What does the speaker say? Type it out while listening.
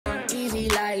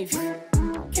life.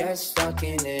 Get stuck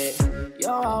in it.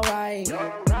 You're alright.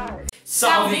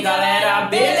 Salve galera,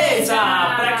 beleza?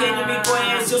 Pra quem não me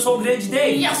conhece, eu sou o grande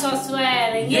Dave. E eu sou a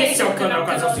Suelen. E esse é o canal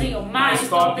Casalzinho mais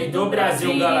top do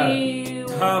Brasil, galera.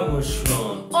 Tamo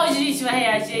junto. Hoje a gente vai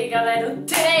reagir aí, galera, o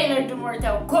trailer do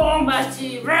Mortal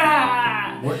Kombat.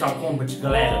 Mortal Kombat,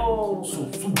 galera.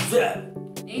 Sub-Zero.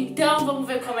 Então vamos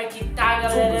ver como é que tá,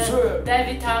 galera.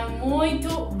 Deve estar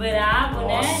muito brabo,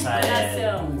 nossa, né?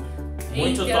 Coração.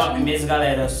 Muito então... top mesmo,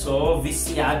 galera. Eu sou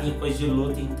viciado em coisa de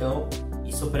luta, então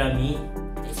isso pra mim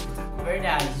é espetáculo.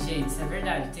 Verdade, gente, isso é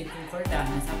verdade. Tem que concordar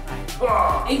nessa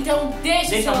parte. Então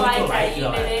deixa seu like aí,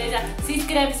 beleza? Se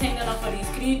inscreve se ainda não for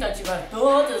inscrito, ativa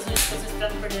todas as notificações pra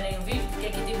não perder nenhum vídeo, porque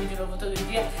aqui tem vídeo novo todo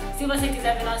dia. Se você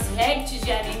quiser ver nossos reacts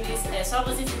de animes, é só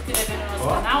você se inscrever no nosso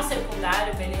canal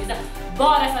secundário, beleza?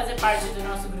 Bora fazer parte do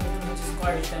nosso grupo no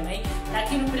Discord também, tá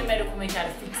aqui no primeiro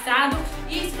comentário fixado.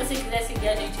 E se você quiser seguir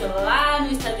a gente lá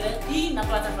no Instagram e na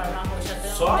plataforma roxa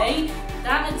também,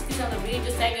 tá na descrição do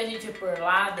vídeo, segue a gente por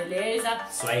lá, beleza?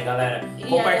 Isso aí, galera.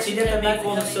 Compartilha também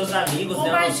com os seus amigos.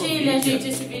 Compartilha, gente,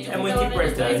 esse vídeo é com muito pelo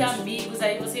menos importante. 2 amigos,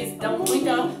 aí vocês dão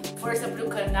muita força pro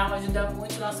canal, ajuda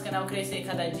muito o nosso canal a crescer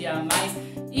cada dia mais.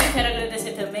 E quero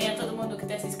agradecer também a todo mundo que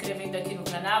tá se inscrevendo aqui no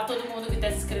canal, todo mundo que tá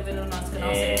se inscrevendo no nosso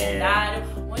canal secundário.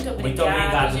 Muito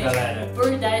obrigado, gente, galera, por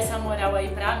dar essa moral aí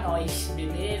pra nós,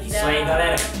 beleza? Isso aí,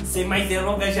 galera. Sem mais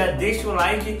delongas, já deixa o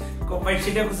like,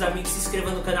 compartilha com os amigos, se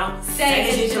inscreva no canal,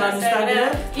 segue a gente lá no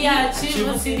Instagram e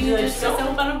ativa o sininho de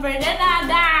notificação pra não perder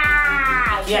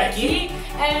nada. E aqui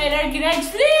é melhor que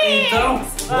Netflix. Então,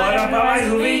 bora pra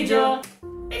mais um vídeo.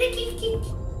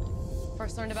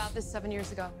 First learned about this 7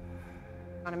 years ago.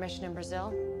 On a mission in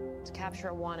Brazil to capture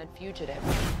a wanted fugitive.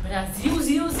 Brasil.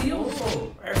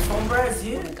 Oh, we're from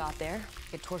Brazil. When we got there,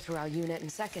 it tore through our unit in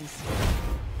seconds.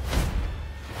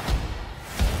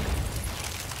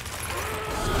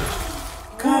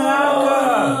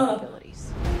 Caraca!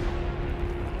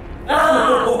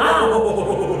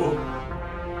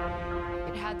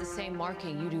 It had the same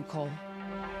marking you do, Cole.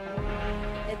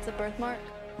 It's a birthmark.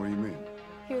 What do you mean?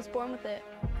 He was born with it.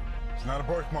 It's not a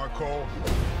birthmark, Cole.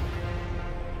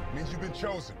 It means you've been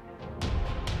chosen.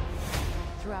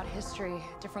 Throughout history,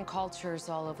 different cultures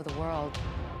all over the world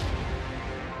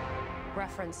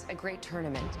reference a great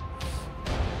tournament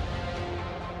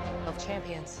of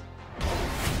champions.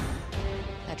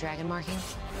 That dragon marking?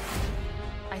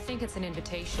 I think it's an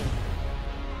invitation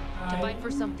to fight for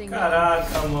something.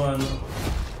 Caraca, mano.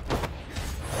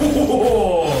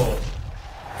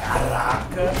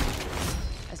 Caraca.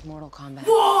 As Mortal Kombat.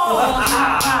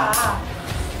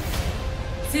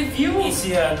 Você viu?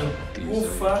 Esse ano.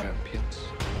 Ufa.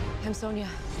 I'm Sonya.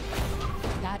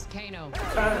 That's Kano.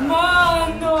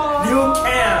 Mano! Liu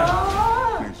Kang.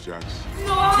 Thanks, Jax.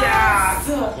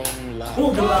 Nossa!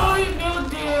 Ai, meu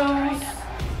Deus!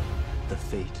 The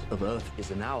fate of Earth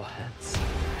is in our hands.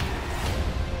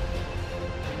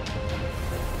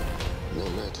 No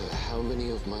matter how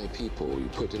many of my people you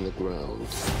put in the ground,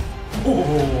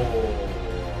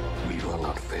 we will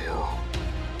not fail.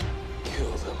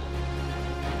 Kill them.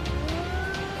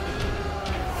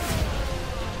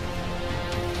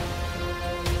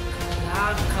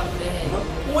 Caraca, velho!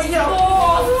 Olha!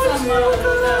 Nossa, mano!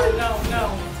 Não!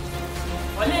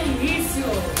 Olha isso!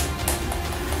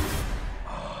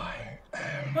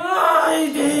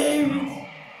 Ai, Deus!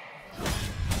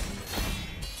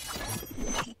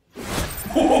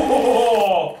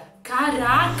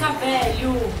 Caraca,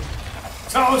 velho!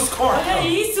 Tchau, Scorpion! Olha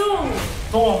isso!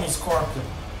 Toma, Scorpion!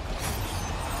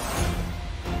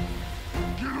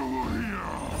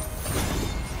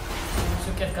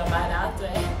 Achou que ia ficar barato,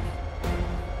 é?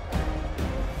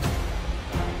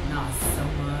 Nossa,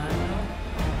 mano!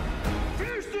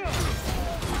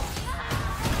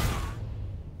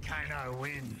 Kano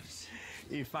wins.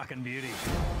 You fucking beauty.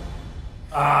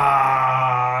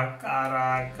 Ah,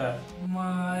 caraca!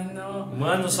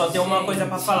 Mano, só tem uma coisa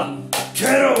pra falar.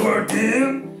 Quero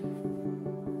gordinho!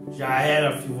 Já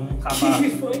era, filho. Vamos acabar.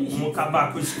 Vamos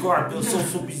acabar com o Scorpion. Eu sou o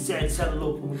Sub-Zero, você é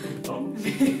louco, muito top.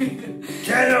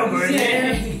 Quero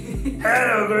gordinho!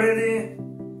 Quero gordinho!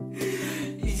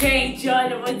 Gente,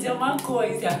 olha, eu vou dizer uma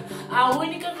coisa. A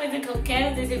única coisa que eu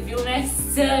quero desse filme é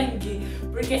sangue.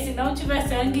 Porque se não tiver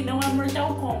sangue, não é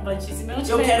Mortal Kombat. Se não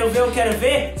tiver... Eu quero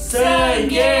ver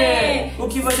sangue! O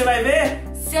que você vai ver?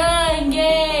 Sangue!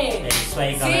 É isso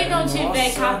aí, galera. Se não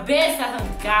tiver cabeça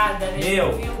arrancada nesse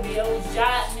filme, eu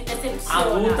já me decepciono. A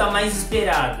luta mais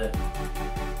esperada.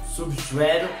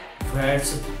 Sub-Zero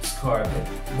versus Scorpion.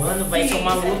 Mano, vai ser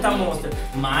uma luta monstra.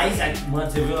 Mas, mano,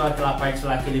 você viu aquela parte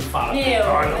lá que ele fala? Meu,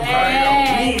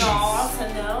 nossa,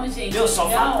 não, gente. Meu, só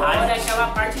fatality. Aquela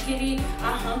parte que ele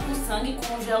arranca o sangue,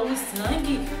 congela o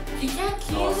sangue. O que é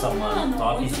aquilo, nossa, mano?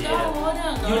 Top muito zera. da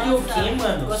hora, E o Liu Kang,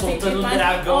 mano, gostei soltando o demais.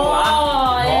 dragão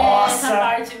lá. Nossa, essa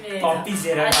parte mesmo.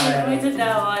 Topzera, achei galera. muito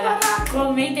da hora.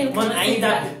 Comentem o que mano, vocês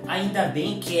ainda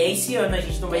bem que é esse ano, a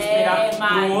gente não vai esperar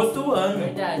pro outro ano.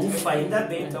 Verdade. Ufa, ainda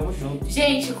bem, tamo junto.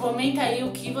 Gente, comenta aí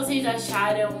o que vocês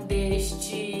acharam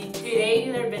deste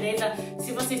trailer, beleza?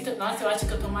 Se vocês... Nossa, eu acho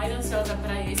que eu tô mais ansiosa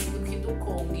pra esse do que do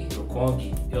Kong. Do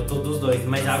Kong? Eu tô dos dois,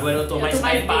 mas agora eu tô mais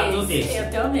hypado desse. Eu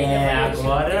também.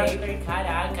 Agora... Trailer,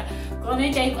 caraca.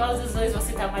 Comente aí qual dos dois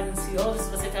você tá mais ansioso,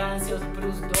 se você tá ansioso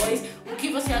pros dois. O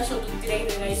que você achou do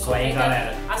trailer aí? Isso aí,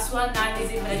 galera. A sua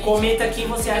análise pra gente. Comenta quem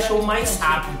você achou o mais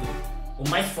rápido. O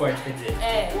mais forte, quer dizer.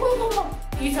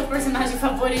 E seu personagem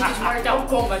favorito de Mortal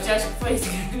Kombat? Acho que foi isso.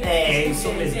 Isso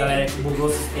mesmo, galera, que bugou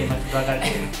o sistema aqui do HD.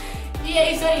 E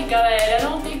é isso aí, galera.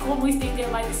 Não tem como estender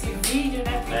mais esse vídeo,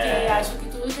 né? Porque acho que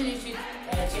tudo que a gente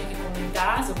tinha que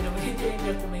comentar sobre o vídeo,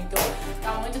 ele já comentou.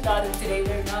 Tá muito da hora o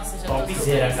trailer. Nossa, já tô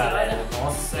super ansiosa, galera.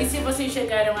 Nossa. E se vocês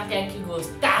chegaram até aqui e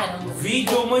gostaram do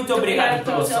vídeo, muito obrigado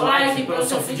pelo seu like, pelo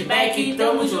seu feedback.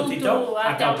 Tamo junto, então.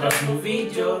 Até o próximo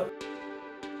vídeo.